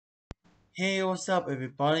Hey, what's up,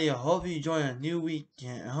 everybody? I hope you enjoy a new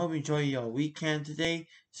weekend. I hope you enjoy your weekend today.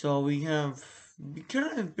 We kind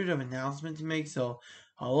of have a bit of announcement to make. So,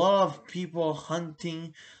 a lot of people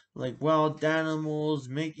hunting like wild animals,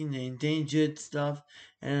 making the endangered stuff,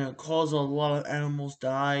 and it causes a lot of animals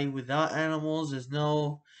die. Without animals, there's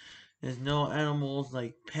no animals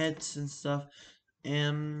like pets and stuff.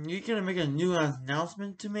 And we're gonna make a new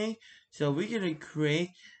announcement to me. So we're gonna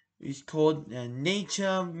create. It's called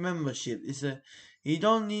nature membership. You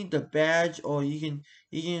don't need the badge, or you can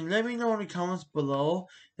let me know in the comments below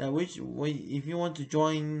that which way if you want to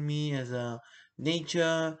join me as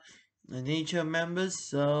nature a nature members.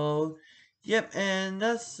 So yep, and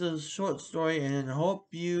that's a short story. And I hope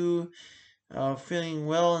you are feeling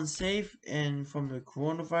well and safe and from the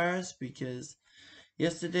coronavirus because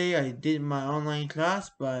yesterday I did my online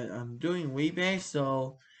class, but I'm doing Webex,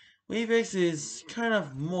 so Webex is kind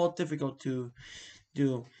of more difficult to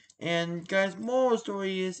do. And guys, moral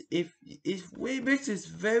story is if Webex is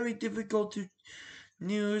very difficult to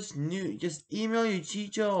just email your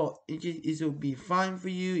teacher, or it will be fine for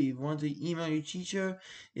you. If you want to email your teacher,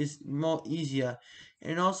 it's more easier.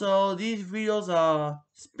 And also, these videos are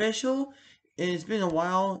special. And it's been a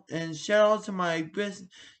while. And shout out to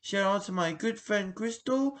my good friend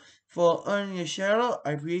Crystal for earning a shout out.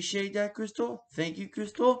 I appreciate that, Crystal. Thank you,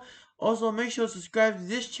 Crystal. Also, make sure to subscribe to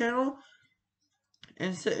this channel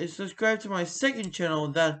and subscribe to my second channel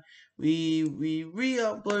that we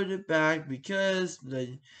re-uploaded back because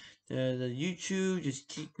the YouTube just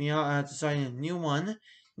kicked me out. I had to sign a new one.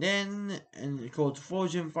 Then and it's called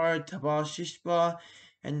Fortune Fire Taba Shishba,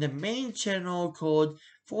 and the main channel called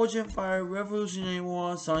Fortune Fire Revolutionary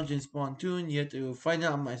War Sergeant Spontoon. You have to find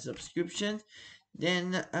out my subscription.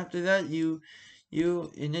 Then after that you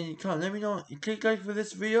and then you come let me know, you click like for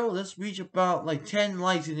this video. Let's reach about like 10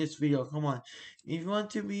 likes in this video. Come on, if you want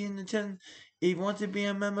to be in the 10, if you want to be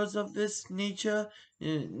a members of this nature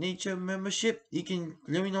membership, you can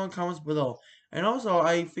let me know in the comments below. And also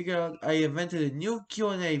I figured out I invented a new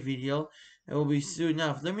Q&A video. It will be soon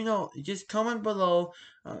enough. Let me know, just comment below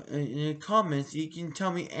in the comments. You can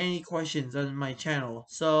tell me any questions on my channel,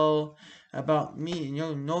 so about me,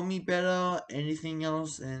 know me better, anything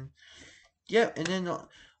else. And yep, and then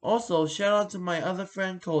also shout out to my other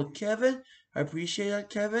friend called Kevin. I appreciate that,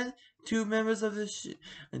 Kevin. Two members of this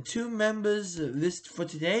for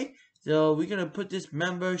today. So we're gonna put this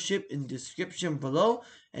membership in description below.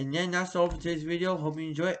 And then that's all for today's video. Hope you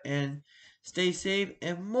enjoy it and stay safe.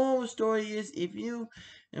 And moral of the story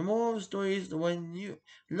is when you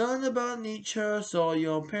learn about nature, so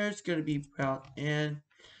your parents gonna be proud. And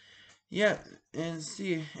yeah, and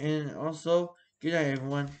see, and also good night,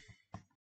 everyone.